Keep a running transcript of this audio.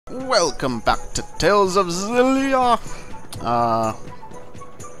Welcome back to Tales of Xillia.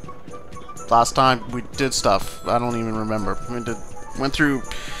 Last time we did stuff. I don't even remember. We went through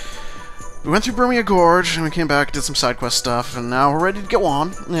Burmia Gorge, and we came back, did some side quest stuff, and now we're ready to go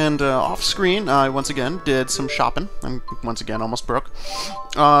on. And off screen, I once again did some shopping, and once again almost broke.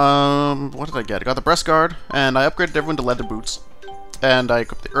 What did I get? I got the breast guard, and I upgraded everyone to leather boots, and I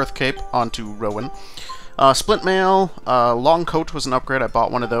equipped the earth cape onto Rowan. Splint mail, long coat was an upgrade. I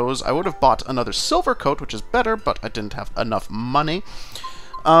bought one of those. I would have bought another silver coat, which is better, but I didn't have enough money.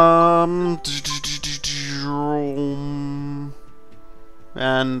 And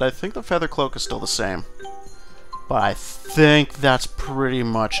I think the feather cloak is still the same. But I think that's pretty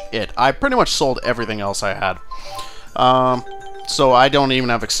much it. I pretty much sold everything else I had. So I don't even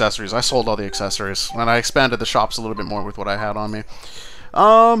have accessories. I sold all the accessories. And I expanded the shops a little bit more with what I had on me.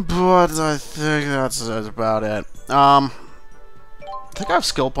 But I think that's about it. I think I have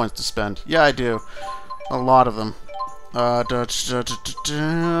skill points to spend. Yeah, I do. A lot of them.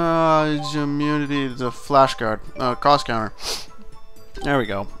 Immunity, the flash guard, cross counter. There we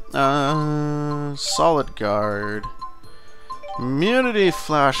go. Solid guard. Immunity,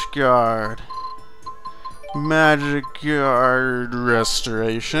 flash guard. Magic guard,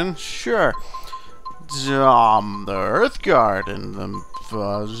 restoration. Sure. The earth guard and the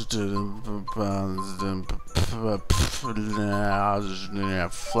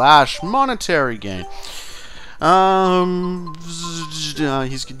flash monetary gain.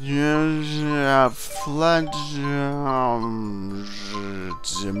 He's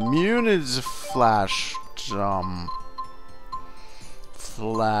immunity flash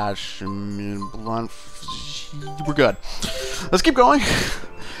blunt. We're good. Let's keep going.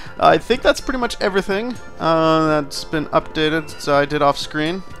 I think that's pretty much everything that's been updated. So I did off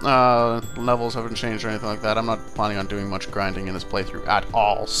screen. Levels haven't changed or anything like that. I'm not planning on doing much grinding in this playthrough at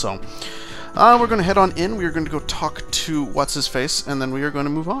all. So we're going to head on in. We are going to go talk to what's-his-face, and then we are going to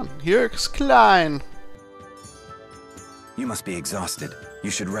move on. Here's Klein. You must be exhausted.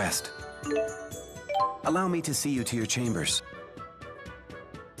 You should rest. Allow me to see you to your chambers.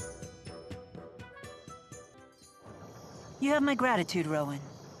 You have my gratitude, Rowan.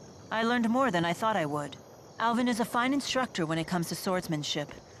 I learned more than I thought I would. Alvin is a fine instructor when it comes to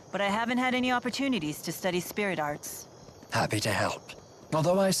swordsmanship, but I haven't had any opportunities to study spirit arts. Happy to help.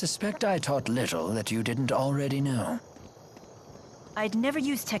 Although I suspect I taught little that you didn't already know. I'd never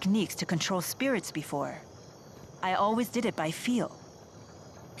used techniques to control spirits before. I always did it by feel.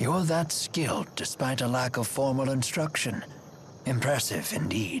 You're that skilled despite a lack of formal instruction. Impressive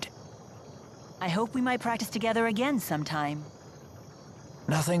indeed. I hope we might practice together again sometime.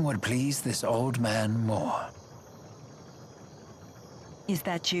 Nothing would please this old man more. Is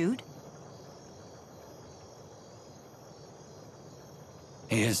that Jude?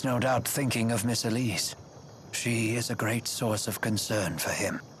 He is no doubt thinking of Miss Elise. She is a great source of concern for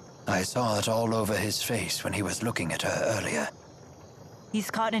him. I saw it all over his face when he was looking at her earlier.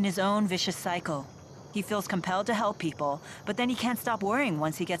 He's caught in his own vicious cycle. He feels compelled to help people, but then he can't stop worrying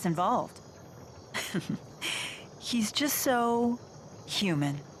once he gets involved. He's just so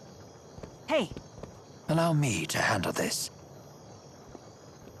human. Hey. Allow me to handle this.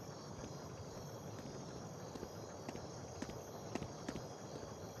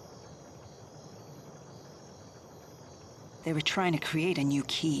 They were trying to create a new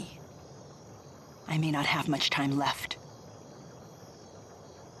key. I may not have much time left.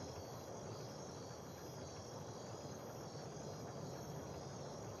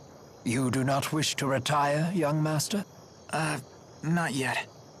 You do not wish to retire, young master? Not yet.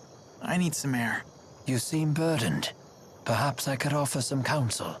 I need some air. You seem burdened. Perhaps I could offer some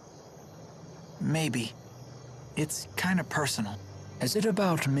counsel. Maybe. It's kind of personal. Is it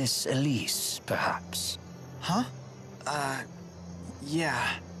about Miss Elise, perhaps? Huh?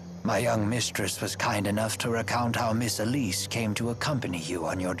 Yeah. My young mistress was kind enough to recount how Miss Elise came to accompany you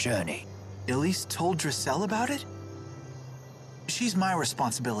on your journey. Elise told Drissel about it? She's my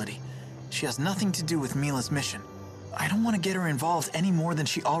responsibility. She has nothing to do with Milla's mission. I don't want to get her involved any more than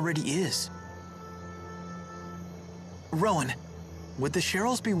she already is. Rowan, would the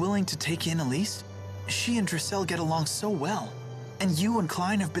Sherrills be willing to take in Elise? She and Drissel get along so well, and you and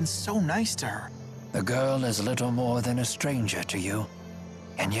Klein have been so nice to her. The girl is little more than a stranger to you,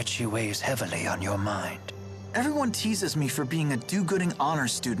 and yet she weighs heavily on your mind. Everyone teases me for being a do-gooding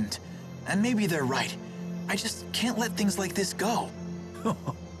honors student, and maybe they're right. I just can't let things like this go.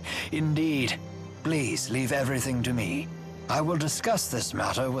 Indeed. Please leave everything to me. I will discuss this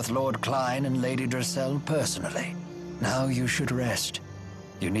matter with Lord Klein and Lady Drissel personally. Now you should rest.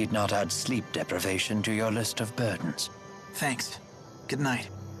 You need not add sleep deprivation to your list of burdens. Thanks. Good night.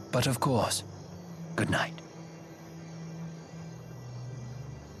 But of course, good night.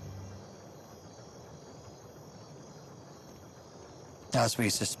 As we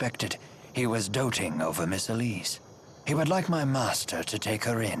suspected, he was doting over Miss Elise. He would like my master to take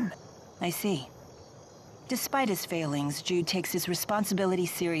her in. I see. Despite his failings, Jude takes his responsibility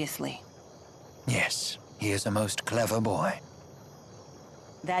seriously. Yes, he is a most clever boy.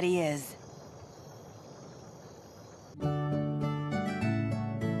 That he is.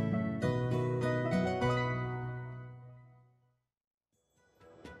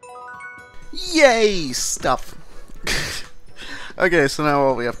 Yay! Stuff. Okay, so now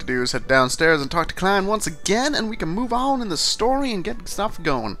all we have to do is head downstairs and talk to Klein once again, and we can move on in the story and get stuff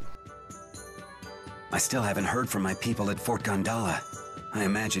going. I still haven't heard from my people at Fort Gondala. I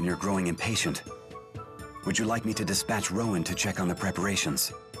imagine you're growing impatient. Would you like me to dispatch Rowan to check on the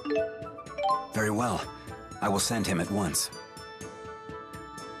preparations? Very well. I will send him at once.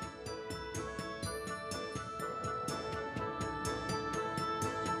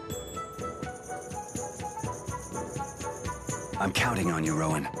 I'm counting on you,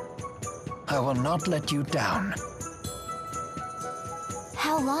 Rowan. I will not let you down.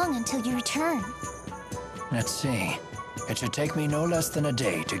 How long until you return? Let's see. It should take me no less than a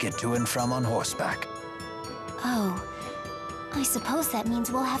day to get to and from on horseback. Oh, I suppose that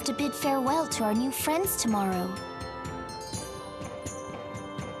means we'll have to bid farewell to our new friends tomorrow.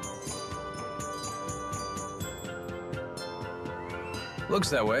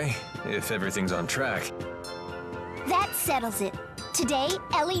 Looks that way, if everything's on track. That settles it. Today,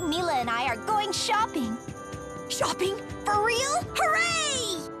 Ellie, Milla, and I are going shopping. Shopping? For real?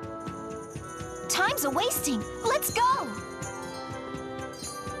 Hooray! Time's a-wasting. Let's go!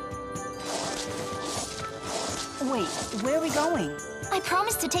 Wait, where are we going? I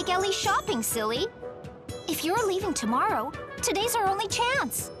promised to take Ellie shopping, silly. If you're leaving tomorrow, today's our only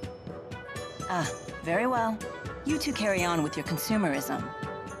chance. Very well. You two carry on with your consumerism.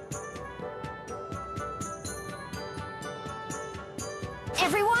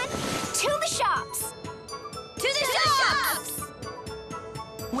 Everyone, to the shops! To the shops!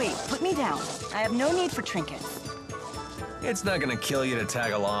 Wait, put me down. I have no need for trinkets. It's not gonna kill you to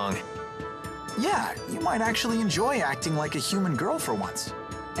tag along. Yeah, you might actually enjoy acting like a human girl for once.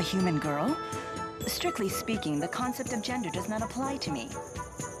 A human girl? Strictly speaking, the concept of gender does not apply to me.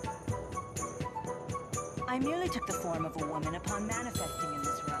 I merely took the form of a woman upon manifesting in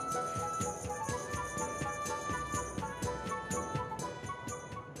this realm.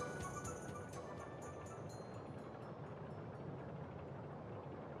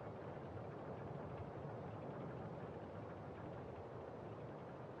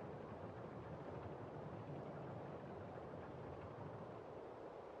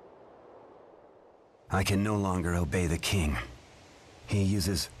 I can no longer obey the king. He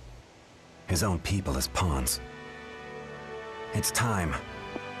uses his own people as pawns. It's time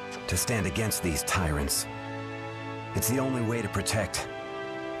to stand against these tyrants. It's the only way to protect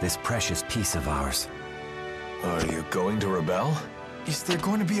this precious piece of ours. Are you going to rebel? Is there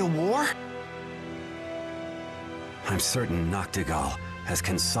going to be a war? I'm certain Noctigal has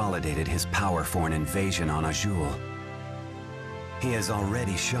consolidated his power for an invasion on Azul. He has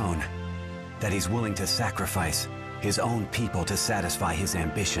already shown that he's willing to sacrifice his own people to satisfy his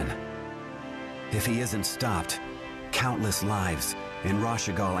ambition. If he isn't stopped, countless lives in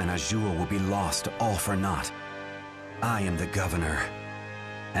Rashigal and Azul will be lost all for naught. I am the governor,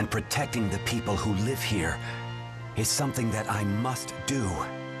 and protecting the people who live here is something that I must do.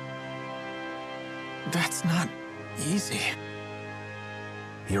 That's not easy.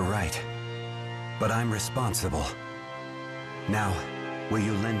 You're right, but I'm responsible. Now, will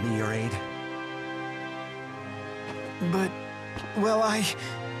you lend me your aid? But, well,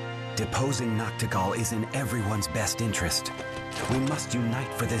 Deposing Noctigal is in everyone's best interest. We must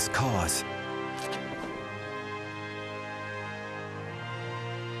unite for this cause.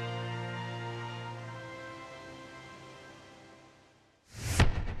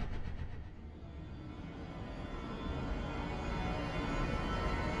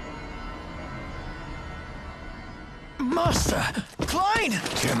 Master! Klein!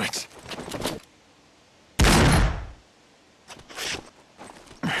 Damn it.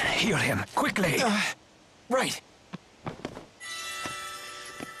 Heal him, quickly! right.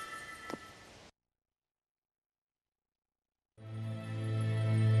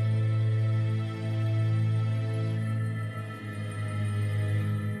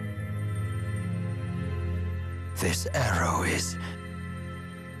 This arrow is...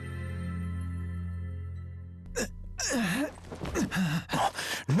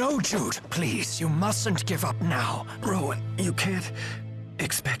 No, Jude, please, you mustn't give up now. Rowan, you can't...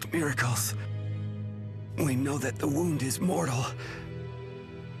 expect miracles. We know that the wound is mortal.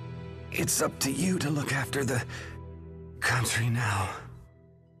 It's up to you to look after the country now.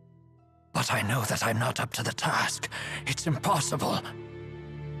 But I know that I'm not up to the task. It's impossible.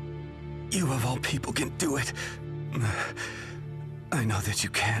 You of all people can do it. I know that you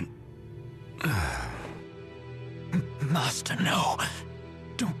can. Master, no.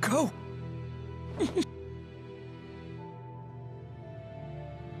 Don't go.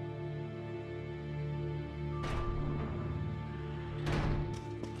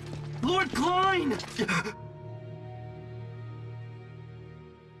 Lord Klein!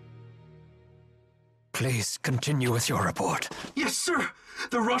 Please continue with your report. Yes, sir!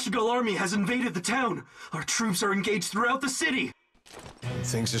 The Rashagal army has invaded the town. Our troops are engaged throughout the city.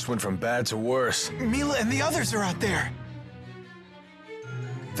 Things just went from bad to worse. Milla and the others are out there.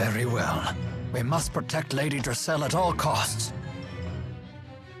 Very well. We must protect Lady Dracel at all costs.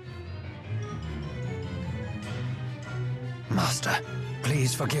 Master,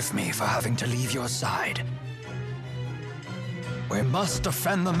 please forgive me for having to leave your side. We must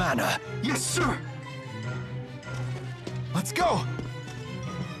defend the manor. Yes, sir! Let's go!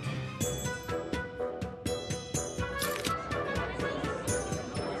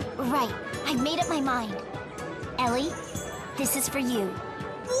 Right, I've made up my mind. Ellie, this is for you.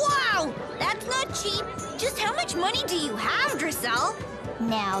 Wow! That's not cheap. Just how much money do you have, Dracel?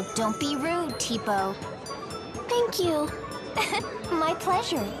 Now, don't be rude, Tipo. Thank you. My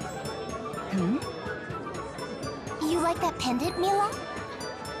pleasure. You like that pendant, Milla?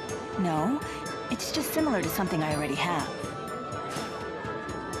 No, it's just similar to something I already have.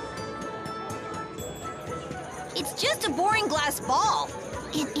 It's just a boring glass ball.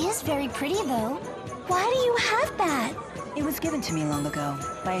 It is very pretty, though. Why do you have that? It was given to me long ago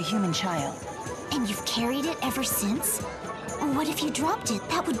by a human child. And you've carried it ever since? What if you dropped it?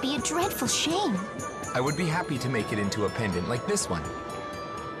 That would be a dreadful shame. I would be happy to make it into a pendant like this one.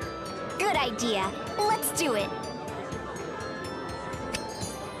 Good idea. Let's do it.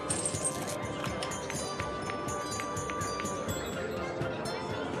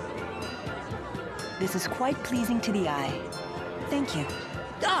 This is quite pleasing to the eye. Thank you.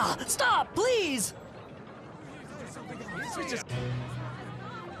 Ah! Stop, please!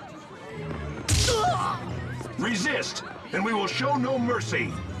 Resist, and we will show no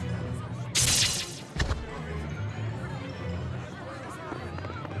mercy.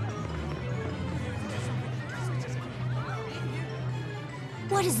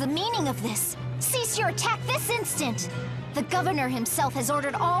 What is the meaning of this? Cease your attack this instant! The governor himself has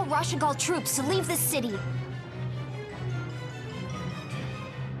ordered all Rashagal troops to leave the city.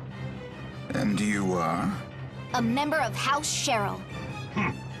 And you are? A member of House Cheryl.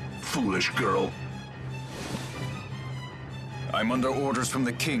 Foolish girl. I'm under orders from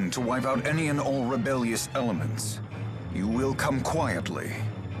the king to wipe out any and all rebellious elements. You will come quietly,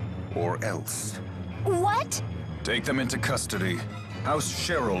 or else. What? Take them into custody. House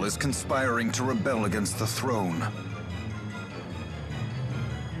Cheryl is conspiring to rebel against the throne.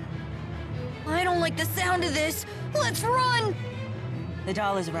 I don't like the sound of this. Let's run! The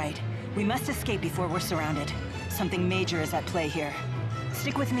doll is right. We must escape before we're surrounded. Something major is at play here.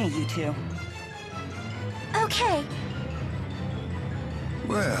 Stick with me, you two. Okay.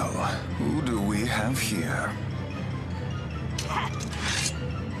 Well, who do we have here?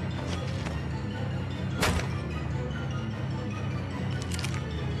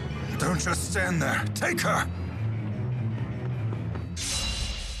 Don't just stand there. Take her!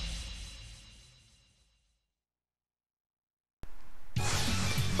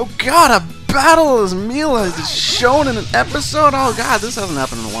 Oh god, a battle as Milla is shown in an episode? Oh god, this hasn't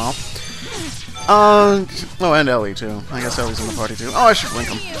happened in a while. Oh, and Ellie too. I guess Ellie's in the party too. Oh, I should link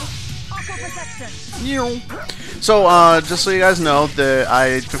them. So, just so you guys know,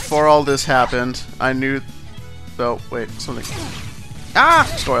 that before all this happened, I knew... Oh, wait, something... Ah!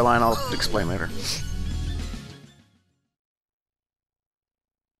 Storyline, I'll explain later.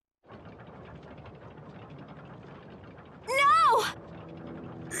 No!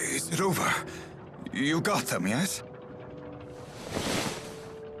 Is it over? You got them, yes?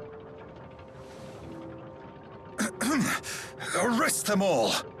 Arrest them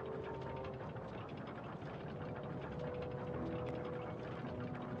all!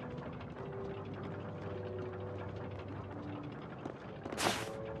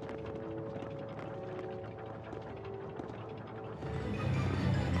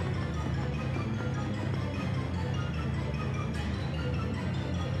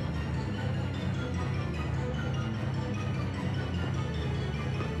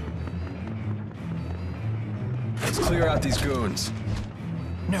 Let's clear out these goons.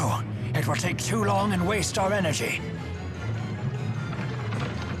 No, it will take too long and waste our energy.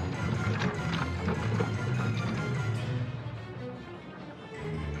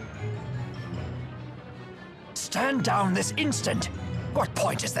 Stand down this instant! What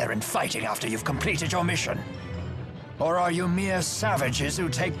point is there in fighting after you've completed your mission? Or are you mere savages who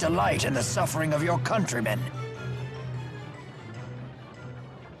take delight in the suffering of your countrymen?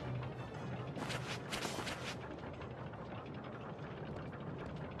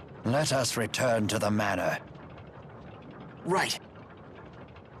 Let us return to the manor. Right.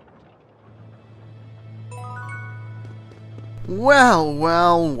 Well,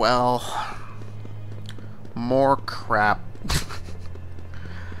 well, well. More crap.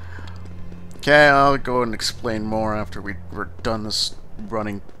 Okay, I'll go and explain more after we're done this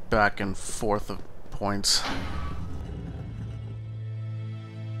running back and forth of points.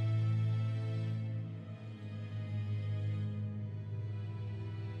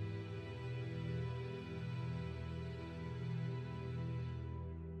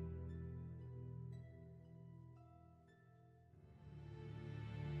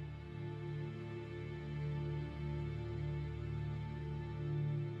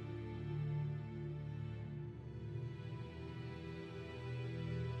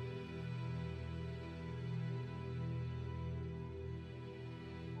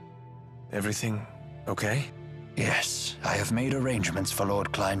 Everything okay? Yes, I have made arrangements for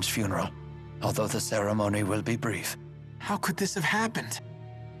Lord Klein's funeral, although the ceremony will be brief. How could this have happened?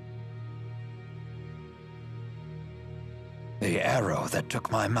 The arrow that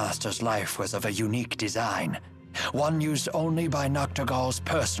took my master's life was of a unique design, one used only by Noctigal's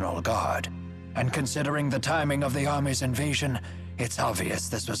personal guard. And considering the timing of the army's invasion, it's obvious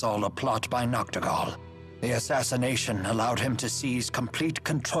this was all a plot by Noctigal. The assassination allowed him to seize complete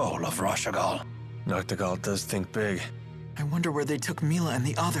control of Rashagal. Noctigal does think big. I wonder where they took Milla and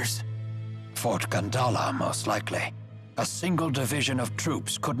the others. Fort Gandala, most likely. A single division of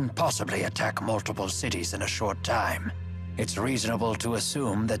troops couldn't possibly attack multiple cities in a short time. It's reasonable to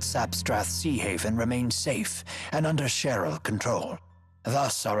assume that Sapstrath Sea Haven remains safe and under Cheryl control.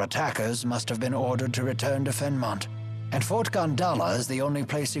 Thus, our attackers must have been ordered to return to Fenmont. And Fort Gandala is the only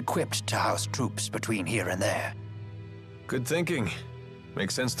place equipped to house troops between here and there. Good thinking.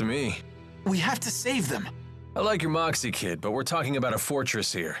 Makes sense to me. We have to save them. I like your moxie, kid, but we're talking about a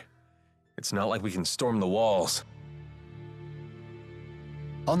fortress here. It's not like we can storm the walls.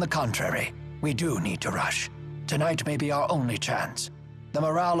 On the contrary, we do need to rush. Tonight may be our only chance. The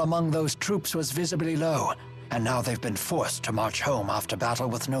morale among those troops was visibly low, and now they've been forced to march home after battle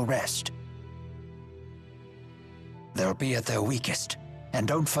with no rest. They'll be at their weakest. And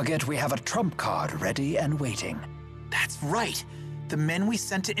don't forget we have a trump card ready and waiting. That's right. The men we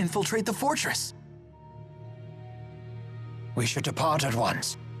sent to infiltrate the fortress. We should depart at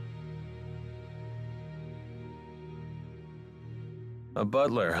once. A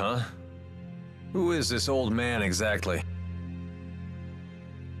butler, huh? Who is this old man exactly?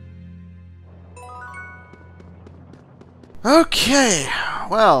 Okay,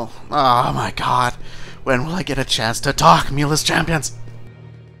 well, oh my god. When will I get a chance to talk, Milla's champions?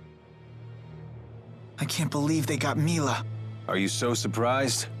 I can't believe they got Milla. Are you so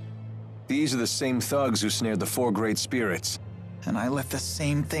surprised? These are the same thugs who snared the four great spirits. And I let the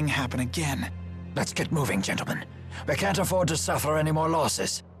same thing happen again. Let's get moving, gentlemen. We can't afford to suffer any more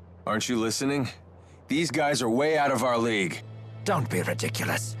losses. Aren't you listening? These guys are way out of our league. Don't be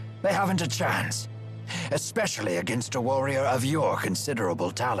ridiculous. They haven't a chance. Especially against a warrior of your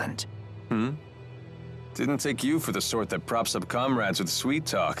considerable talent. Didn't take you for the sort that props up comrades with sweet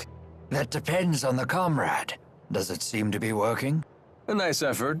talk. That depends on the comrade. Does it seem to be working? A nice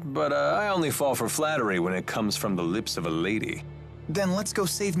effort, but I only fall for flattery when it comes from the lips of a lady. Then let's go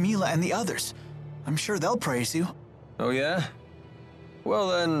save Milla and the others. I'm sure they'll praise you. Oh yeah? Well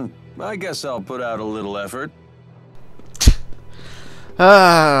then, I guess I'll put out a little effort.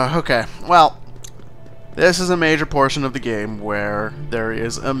 Okay. Well, this is a major portion of the game where there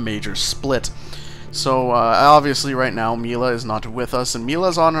is a major split. So, obviously right now, Milla is not with us, and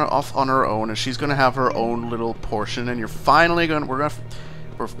Milla's off on her own, and she's going to have her own little portion, and you're finally going to,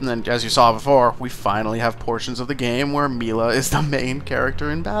 and then, as you saw before, we finally have portions of the game where Milla is the main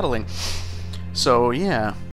character in battling. So, yeah.